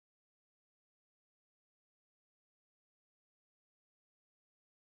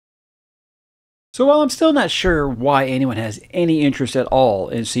So while I'm still not sure why anyone has any interest at all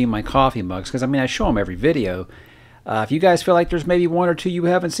in seeing my coffee mugs, because I mean I show them every video, if you guys feel like there's maybe one or two you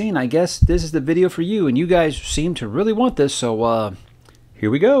haven't seen, I guess this is the video for you, and you guys seem to really want this, so here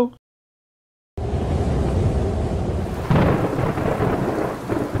we go.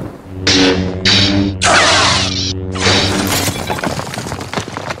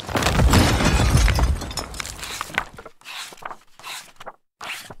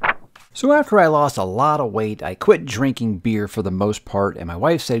 So after I lost a lot of weight, I quit drinking beer for the most part, and my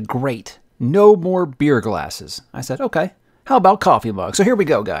wife said, great, no more beer glasses. I said, okay, how about coffee mugs? So here we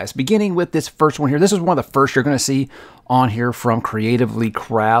go, guys. Beginning with this first one here. This is one of the first you're going to see on here from Creatively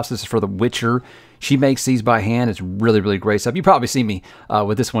Crafts. This is for The Witcher. She makes these by hand. It's really, really great stuff. You probably see me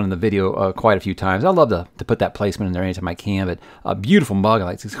with this one in the video quite a few times. I love to put that placement in there anytime I can, but a beautiful mug. I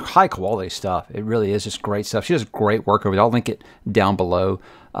like it's high quality stuff. It really is just great stuff. She does great work over there. I'll link it down below.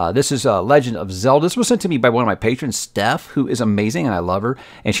 This is Legend of Zelda. This was sent to me by one of my patrons, Steph, who is amazing, and I love her.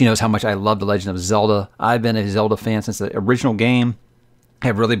 And she knows how much I love The Legend of Zelda. I've been a Zelda fan since the original game. I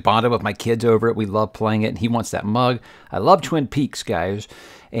have really bonded with my kids over it. We love playing it, and he wants that mug. I love Twin Peaks, guys,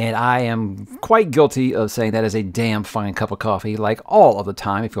 and I am quite guilty of saying that is a damn fine cup of coffee, like all of the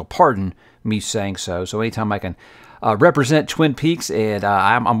time, if you'll pardon me saying so. So anytime I can represent Twin Peaks, and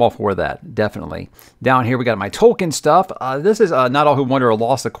I'm all for that, definitely. Down here we got my Tolkien stuff. This is Not All Who Wonder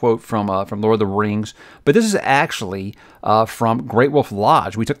lost a quote from Lord of the Rings, but this is actually from Great Wolf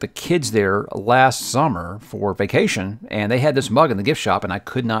Lodge. We took the kids there last summer for vacation, and they had this mug in the gift shop, and I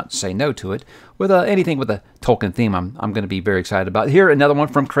could not say no to it. With anything with a Tolkien theme, I'm going to be very excited about. Here, another one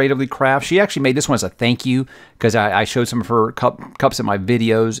from Creatively Crafts. She actually made this one as a thank you, because I showed some of her cups in my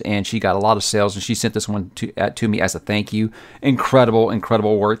videos, and she got a lot of sales, and she sent this one to me as a thank you. Incredible,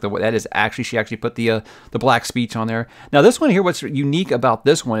 incredible work. That is actually, she actually put the black speech on there. Now, this one here, what's unique about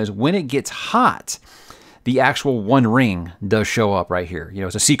this one is when it gets hot, the actual one ring does show up right here. You know,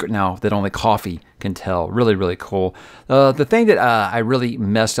 it's a secret now that only coffee can tell. Really, really cool. The thing that I really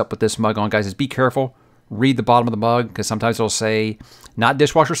messed up with this mug on, guys, is be careful. Read the bottom of the mug, because sometimes it'll say, not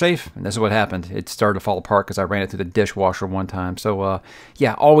dishwasher safe. And this is what happened. It started to fall apart because I ran it through the dishwasher one time. So,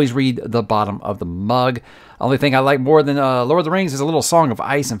 yeah, always read the bottom of the mug. Only thing I like more than Lord of the Rings is a little Song of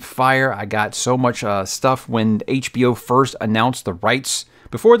Ice and Fire. I got so much stuff when HBO first announced the rights.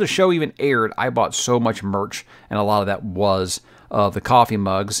 Before the show even aired, I bought so much merch, and a lot of that was the coffee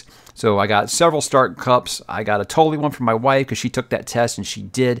mugs. So I got several Stark cups. I got a Tully one for my wife because she took that test, and she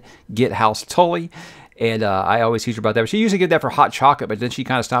did get House Tully. And I always teach her about that. But she usually get that for hot chocolate, but then she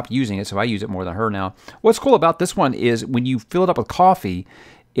kind of stopped using it, so I use it more than her now. What's cool about this one is when you fill it up with coffee,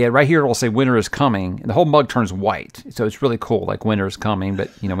 right here it will say winter is coming, and the whole mug turns white. So it's really cool, like winter is coming, but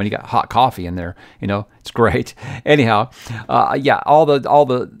you know, when you got hot coffee in there, you know, it's great. Anyhow, yeah, all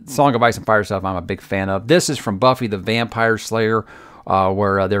the Song of Ice and Fire stuff I'm a big fan of. This is from Buffy the Vampire Slayer,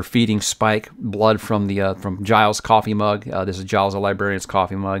 where they're feeding Spike blood from Giles' coffee mug. This is Giles the Librarian's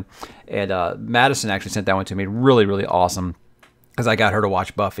coffee mug, and Madison actually sent that one to me. Really, really awesome, because I got her to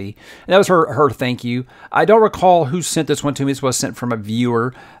watch Buffy. And that was her thank you. I don't recall who sent this one to me. This was sent from a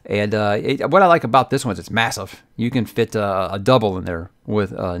viewer. And what I like about this one is it's massive. You can fit a double in there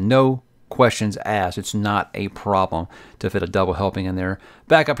with no questions asked. It's not a problem to fit a double helping in there.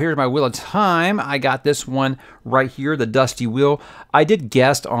 Back up here is my Wheel of Time. I got this one right here, the Dusty Wheel. I did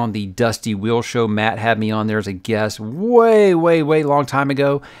guest on the Dusty Wheel show. Matt had me on there as a guest way, way, way long time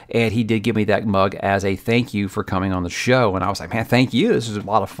ago, and he did give me that mug as a thank you for coming on the show. And I was like, man, thank you. This is a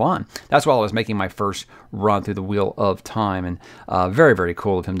lot of fun. That's while I was making my first run through the Wheel of Time, and very, very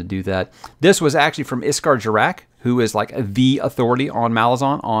cool of him to do that. This was actually from Iskar Jirak, who is like the authority on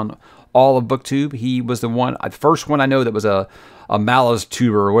Malazan, on all of BookTube. He was the first one I know that was a Malaz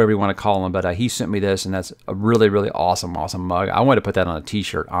tuber, or whatever you want to call him, but he sent me this, and that's a really, really awesome mug. I wanted to put that on a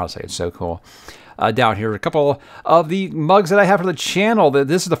t-shirt. Honestly, it's so cool. Down here, a couple of the mugs that I have for the channel.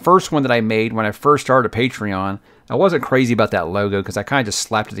 This is the first one that I made when I first started Patreon. I wasn't crazy about that logo because I kind of just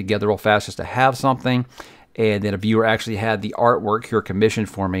slapped it together real fast just to have something. And then a viewer actually had the artwork here commissioned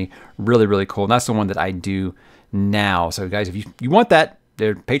for me. Really, really cool. And that's the one that I do now. So guys, if you want that,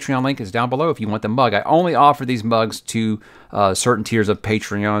 their Patreon link is down below if you want the mug. I only offer these mugs to certain tiers of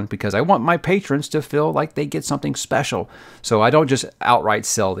Patreon because I want my patrons to feel like they get something special. So I don't just outright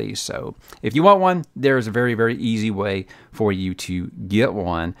sell these. So if you want one, there's a very, very easy way for you to get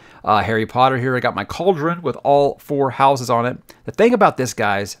one. Harry Potter here. I got my cauldron with all 4 houses on it. The thing about this,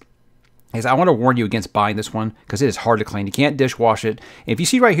 guys, is I want to warn you against buying this one because it is hard to clean. You can't dishwash it. And if you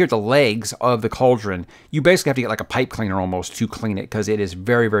see right here at the legs of the cauldron, you basically have to get like a pipe cleaner almost to clean it because it is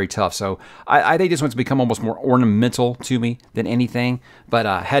very, very tough. So I think this one's become almost more ornamental to me than anything. But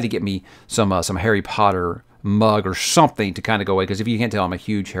I had to get me some Harry Potter mug or something to kind of go away, because if you can't tell, I'm a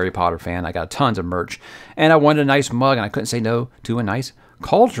huge Harry Potter fan. I got tons of merch, and I wanted a nice mug, and I couldn't say no to a nice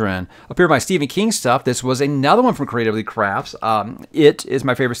cauldron. Up here, my Stephen King stuff. This was another one from Creatively Crafts. It is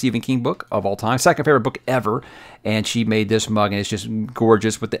my favorite Stephen King book of all time, second favorite book ever, and she made this mug, and it's just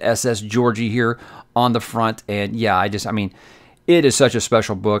gorgeous with the SS Georgie here on the front. And yeah, I mean, it is such a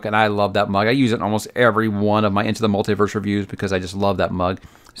special book, and I love that mug. I use it in almost every one of my Into the Multiverse reviews because I just love that mug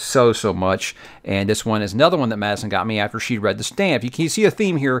so much. And this one is another one that Madison got me after she read The Stand. You can see a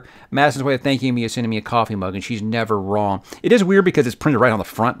theme here. Madison's way of thanking me is sending me a coffee mug, and she's never wrong. It is weird because it's printed right on the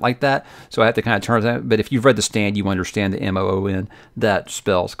front like that, so I have to kind of turn that. But if you've read The Stand, you understand the MOON that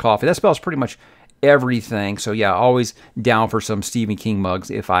spells coffee. That spells pretty much everything. So yeah, always down for some Stephen King mugs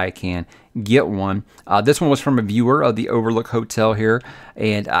if I can get one. This one was from a viewer of the Overlook Hotel here,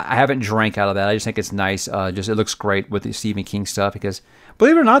 and I haven't drank out of that. I just think it's nice. Just it looks great with the Stephen King stuff because,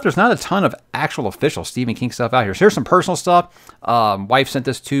 believe it or not, there's not a ton of actual official Stephen King stuff out here. So here's some personal stuff. Wife sent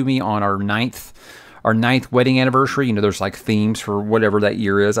this to me on our ninth wedding anniversary. You know, there's like themes for whatever that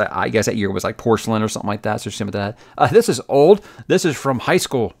year is. I guess that year was like porcelain or something like that. So some of that. This is old. This is from high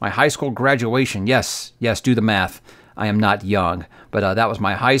school. My high school graduation. Yes, do the math. I am not young, but that was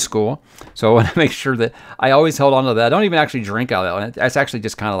my high school. So I want to make sure that I always held on to that. I don't even actually drink out of that one. That's actually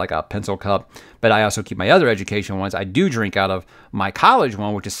just kind of like a pencil cup. But I also keep my other education ones. I do drink out of my college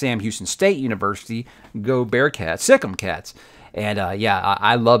one, which is Sam Houston State University. Go Bearcats, Sikkim Cats. And yeah,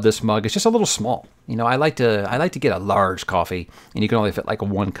 I love this mug. It's just a little small. You know, I like to get a large coffee, and you can only fit like a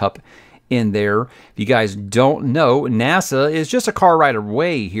 1 cup in there. If you guys don't know, NASA is just a car ride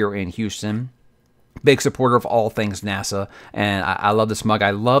away here in Houston. Big supporter of all things NASA, and I love this mug.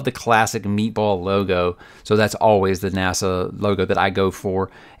 I love the classic meatball logo, so that's always the NASA logo that I go for.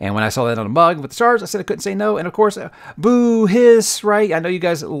 And when I saw that on a mug with the stars, I said I couldn't say no. And of course, boo hiss, right? I know you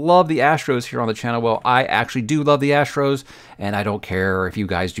guys love the Astros here on the channel. Well, I actually do love the Astros, and I don't care if you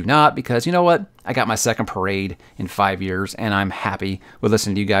guys do not, because you know what? I got my second parade in 5 years, and I'm happy with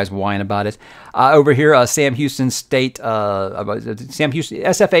listening to you guys whine about it. Over here, Sam Houston State, Sam Houston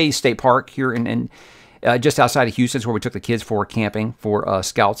SFA State Park here in just outside of Houston is where we took the kids for camping for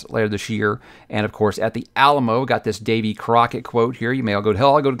Scouts later this year. And of course, at the Alamo, got this Davy Crockett quote here. You may all go to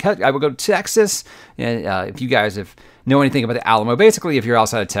hell. I will go to Texas. And if you guys know anything about the Alamo, basically, if you're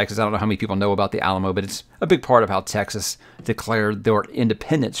outside of Texas, I don't know how many people know about the Alamo, but it's a big part of how Texas declared their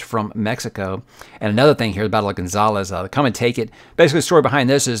independence from Mexico. And another thing here, the Battle of Gonzales, come and take it. Basically, the story behind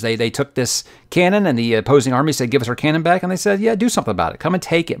this is they took this cannon, and the opposing army said, give us our cannon back. And they said, yeah, do something about it. Come and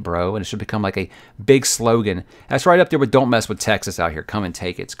take it, bro. And it should become like a big slogan. That's right up there with don't mess with Texas out here. Come and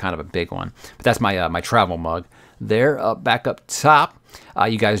take it. It's kind of a big one. But that's my my travel mug there. Back up top.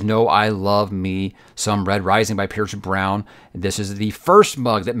 You guys know I love me some Red Rising by Pierce Brown. This is the first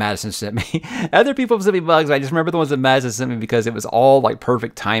mug that Madison sent me. Other people sent me mugs. I just remember the ones that Madison sent me because it was all like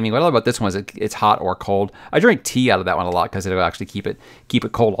perfect timing. What I love about this one is it's hot or cold. I drink tea out of that one a lot because it'll actually keep it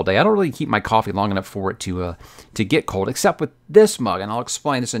cold all day. I don't really keep my coffee long enough for it to get cold, except with this mug, and I'll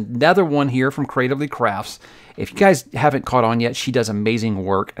explain. This is another one here from Creatively Crafts. If you guys haven't caught on yet, she does amazing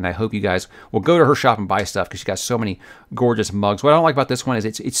work, and I hope you guys will go to her shop and buy stuff because she's got so many gorgeous mugs. What I don't like about this one is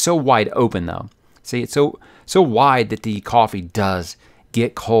it's so wide open, though. See, it's so wide that the coffee does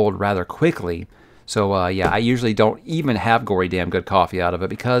get cold rather quickly. So, yeah, I usually don't even have gory damn good coffee out of it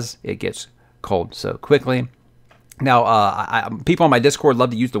because it gets cold so quickly. Now, people on my Discord love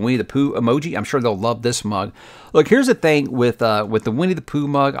to use the Winnie the Pooh emoji. I'm sure they'll love this mug. Look, here's the thing with the Winnie the Pooh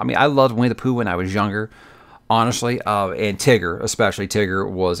mug. I mean, I loved Winnie the Pooh when I was younger. Honestly, and Tigger, especially.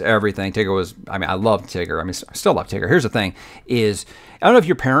 Tigger was everything. Tigger was, I mean, I loved Tigger. I mean, I still love Tigger. Here's the thing is, I don't know if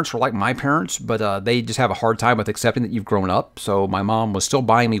your parents were like my parents, but they just have a hard time with accepting that you've grown up. So my mom was still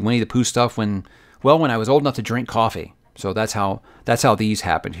buying me Winnie the Pooh stuff when I was old enough to drink coffee. So that's how these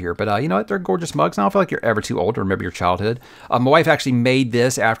happened here. But you know what? They're gorgeous mugs. I don't feel like you're ever too old to remember your childhood. My wife actually made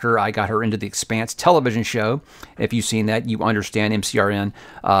this after I got her into the Expanse television show. If you've seen that, you understand MCRN.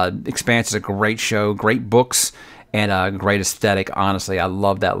 Expanse is a great show, great books, and great aesthetic. Honestly, I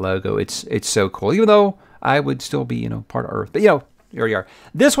love that logo. It's so cool. Even though I would still be part of Earth, but here we are.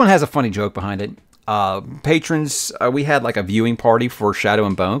 This one has a funny joke behind it. Patrons, we had like a viewing party for Shadow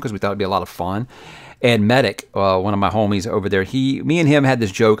and Bone because we thought it'd be a lot of fun. And Medic, one of my homies over there, me and him had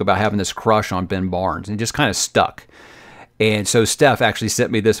this joke about having this crush on Ben Barnes, and it just kind of stuck. And so Steph actually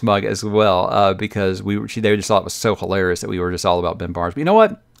sent me this mug as well because they just thought it was so hilarious that we were just all about Ben Barnes. But you know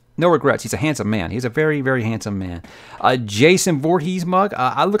what? No regrets. He's a handsome man. He's a very, very handsome man. Jason Voorhees mug.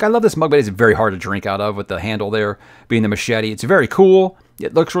 I love this mug, but it's very hard to drink out of with the handle there being the machete. It's very cool.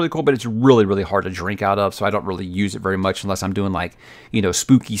 It looks really cool, but it's really, really hard to drink out of, so I don't really use it very much unless I'm doing, like, you know,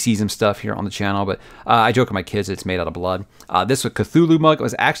 spooky season stuff here on the channel. But I joke with my kids it's made out of blood. This Cthulhu mug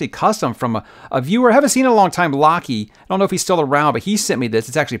was actually custom from a viewer. I haven't seen it in a long time, Lockie. I don't know if he's still around, but he sent me this.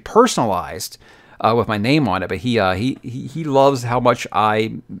 It's actually personalized with my name on it, but he loves how much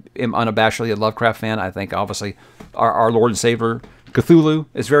I am unabashedly a Lovecraft fan. I think, obviously, our Lord and Savior Cthulhu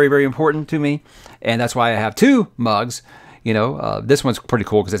is very, very important to me, and that's why I have two mugs. You know, this one's pretty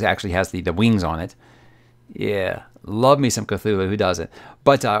cool because it actually has the wings on it. Yeah, love me some Cthulhu. Who doesn't?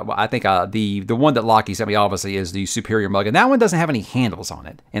 But I think the one that Lockie sent me, obviously, is the Superior mug, and that one doesn't have any handles on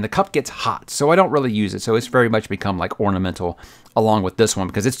it, and the cup gets hot, so I don't really use it. So it's very much become like ornamental along with this one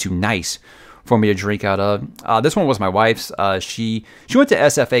because it's too nice for me to drink out of. This one was my wife's. She went to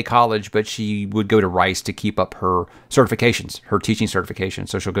SFA college, but she would go to Rice to keep up her certifications, her teaching certifications.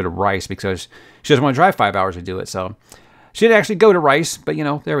 So she'll go to Rice because she doesn't want to drive 5 hours to do it. So she didn't actually go to Rice, but, you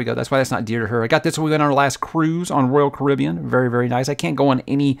know, there we go. That's why that's not dear to her. I got this when we went on our last cruise on Royal Caribbean. Very, very nice. I can't go on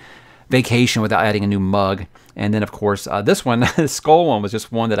any vacation without adding a new mug. And then, of course, this one, the skull one, was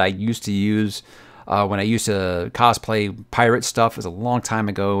just one that I used to use when I used to cosplay pirate stuff. It was a long time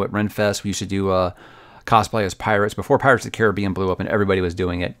ago at Renfest. We used to do cosplay as pirates before Pirates of the Caribbean blew up and everybody was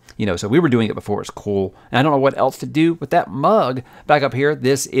doing it. You know, so we were doing it before it was cool. And I don't know what else to do with that mug. Back up here,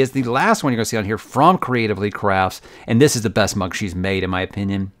 this is the last one you're going to see on here from Creatively Crafts. And this is the best mug she's made, in my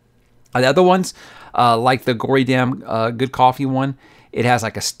opinion. The other ones, like the Gory Damn Good Coffee one, it has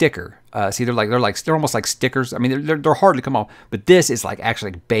like a sticker. See, they're almost like stickers. I mean, they're hard to come off, but this is like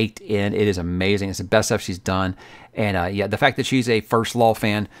actually baked in. It is amazing. It's the best stuff she's done. And yeah, the fact that she's a First Law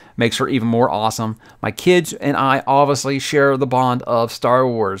fan makes her even more awesome. My kids and I obviously share the bond of Star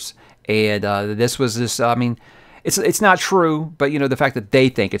Wars, and I mean, it's not true, but, you know, the fact that they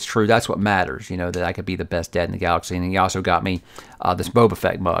think it's true, that's what matters, you know, that I could be the best dad in the galaxy. And he also got me this Boba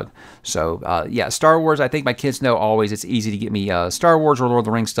Fett mug. So, yeah, Star Wars, I think my kids know always it's easy to get me Star Wars or Lord of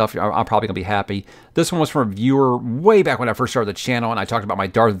the Rings stuff. I'm probably going to be happy. This one was from a viewer way back when I first started the channel, and I talked about my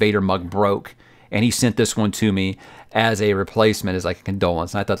Darth Vader mug broke, and he sent this one to me as a replacement, as like a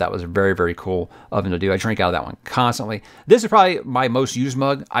condolence. And I thought that was very, very cool of him to do. I drink out of that one constantly. This is probably my most used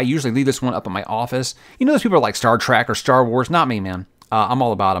mug. I usually leave this one up in my office. You know, those people are like Star Trek or Star Wars. Not me, man. I'm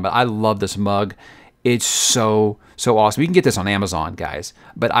all about them, but I love this mug. It's so awesome. You can get this on Amazon, guys.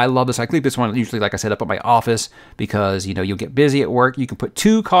 But I love this. I leave this one usually, like I said, up at my office because, you know, you'll get busy at work. You can put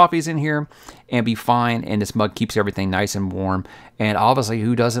 2 coffees in here and be fine. And this mug keeps everything nice and warm. And obviously,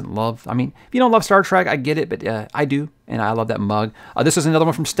 who doesn't love? I mean, if you don't love Star Trek, I get it, but I do, and I love that mug. This is another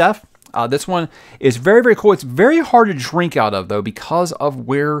one from Steph. This one is very, very cool. It's very hard to drink out of, though, because of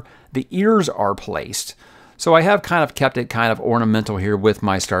where the ears are placed. So I have kind of kept it kind of ornamental here with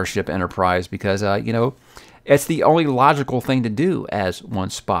my Starship Enterprise because, you know, it's the only logical thing to do, as one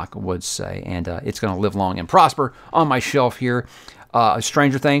Spock would say. And it's going to live long and prosper on my shelf here.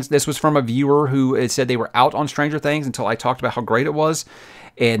 Stranger Things. This was from a viewer who had said they were out on Stranger Things until I talked about how great it was.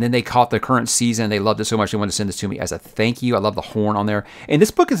 And then they caught the current season. They loved it so much they wanted to send this to me as a thank you. I love the horn on there. And this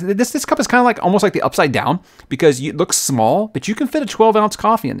cup is kind of like almost like the upside down because it looks small, but you can fit a 12-ounce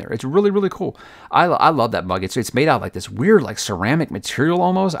coffee in there. It's really, really cool. I love that mug. It's made out of like this weird like ceramic material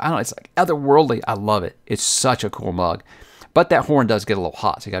almost. I don't know. It's like otherworldly. I love it. It's such a cool mug. But that horn does get a little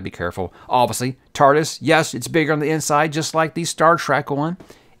hot, so you gotta be careful. Obviously, TARDIS, yes, it's bigger on the inside, just like the Star Trek one.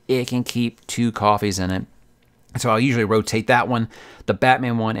 It can keep 2 coffees in it. So I'll usually rotate that one, the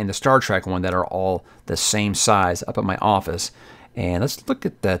Batman one, and the Star Trek one that are all the same size up at my office. And let's look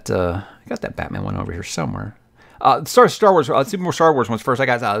at that. I got that Batman one over here somewhere. Star Wars. Let's do more Star Wars ones first. I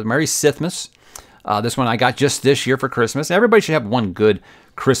got Mary Sithmas. This one I got just this year for Christmas. Everybody should have one good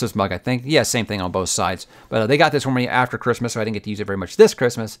Christmas mug, I think. Yeah, same thing on both sides. But they got this for me after Christmas, so I didn't get to use it very much this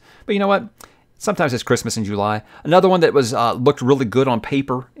Christmas. But you know what? Sometimes it's Christmas in July. Another one that was looked really good on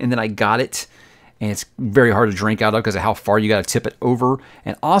paper, and then I got it. And it's very hard to drink out of because of how far you got to tip it over.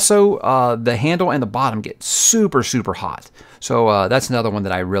 And also, the handle and the bottom get super, super hot. So that's another one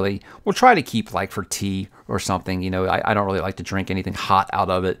that I really will try to keep like for tea or something. You know, I don't really like to drink anything hot out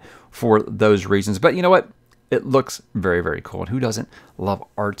of it for those reasons. But you know what? It looks very, very cool. And who doesn't love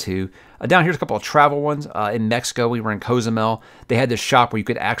R2? Down here's a couple of travel ones. In Mexico, we were in Cozumel. They had this shop where you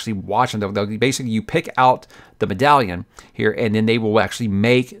could actually watch them. Basically, you pick out the medallion here, and then they will actually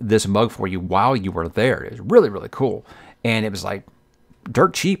make this mug for you while you were there. It was really, really cool. And it was like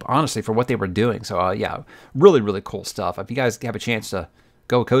dirt cheap, honestly, for what they were doing. So, yeah, really, really cool stuff. If you guys have a chance to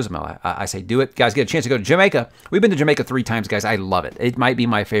Go Cozumel. I say do it. Guys, get a chance to go to Jamaica. We've been to Jamaica 3 times, guys. I love it. It might be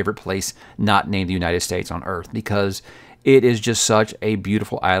my favorite place not named the United States on Earth because it is just such a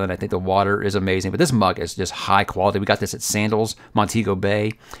beautiful island. I think the water is amazing, but this mug is just high quality. We got this at Sandals, Montego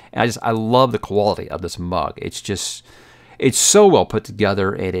Bay, and I love the quality of this mug. It's so well put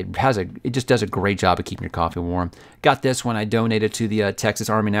together, and it just does a great job of keeping your coffee warm. Got this when I donated to the Texas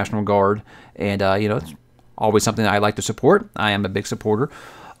Army National Guard, and you know, it's always something that I like to support. I am a big supporter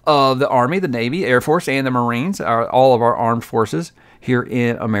of the Army, the Navy, Air Force, and the Marines, all of our armed forces here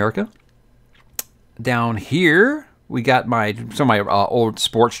in America. Down here, we got some of my old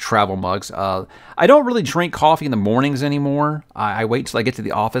sports travel mugs. I don't really drink coffee in the mornings anymore. I wait till I get to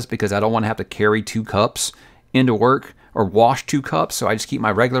the office because I don't want to have to carry 2 cups into work or wash 2 cups. So I just keep my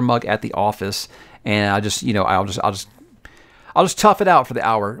regular mug at the office, and I'll just tough it out for the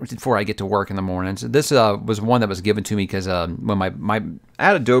hour before I get to work in the morning. So this was one that was given to me because when I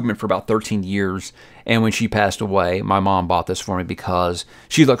had a Doberman for about 13 years, and when she passed away, my mom bought this for me because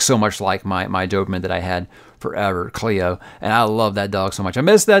she looked so much like my Doberman that I had forever, Cleo, and I love that dog so much. I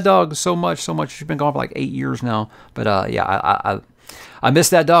miss that dog so much. She's been gone for like 8 years now, but yeah, I miss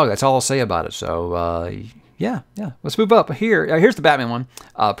that dog. That's all I'll say about it. So yeah. Let's move up here. Here's the Batman one.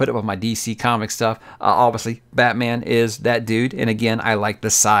 Put it with my DC comic stuff. Obviously, Batman is that dude. And again, I like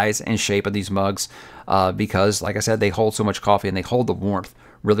the size and shape of these mugs because, like I said, they hold so much coffee and they hold the warmth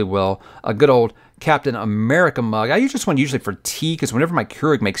really well. A good old Captain America mug. I use this one usually for tea because whenever my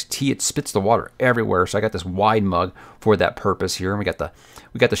Keurig makes tea, it spits the water everywhere. So I got this wide mug for that purpose here. And we got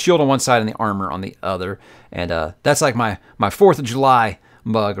the shield on one side and the armor on the other. And that's like my 4th of July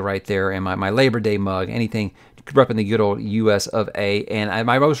mug right there, and my Labor Day mug, anything repping the good old US of A. And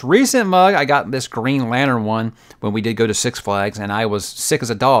my most recent mug, I got this Green Lantern one when we did go to Six Flags, and I was sick as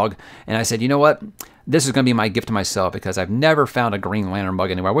a dog, and I said, you know what, this is going to be my gift to myself because I've never found a Green Lantern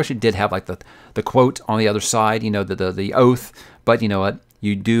mug anywhere. I wish it did have like the quote on the other side, you know, the oath, but you know what,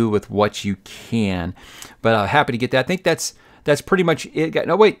 you do with what you can. But happy to get that. I think that's pretty much it.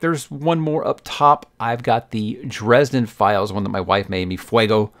 No, wait, there's one more up top. I've got the Dresden Files, one that my wife made me,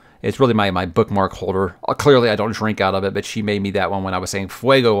 Fuego. It's really my bookmark holder. Clearly, I don't drink out of it, but she made me that one when I was saying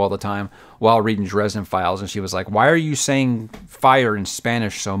Fuego all the time while reading Dresden Files. And she was like, why are you saying fire in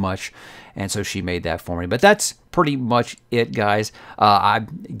Spanish so much? And so she made that for me. But that's pretty much it, guys.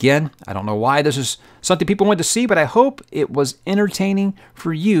 Again, I don't know why this is something people want to see, but I hope it was entertaining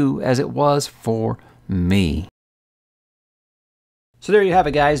for you as it was for me. So there you have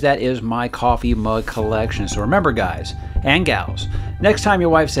it, guys. That is my coffee mug collection. So remember, guys and gals, next time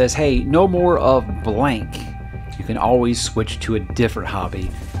your wife says, hey, no more of blank, you can always switch to a different hobby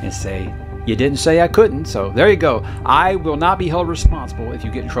and say, you didn't say I couldn't. So there you go. I will not be held responsible if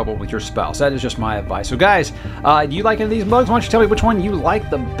you get in trouble with your spouse. That is just my advice. So guys, do you like any of these mugs? Why don't you tell me which one you like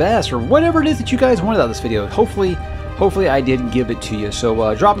the best, or whatever it is that you guys wanted out of this video. Hopefully I did give it to you.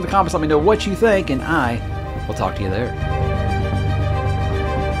 So drop in the comments, let me know what you think, and I will talk to you there.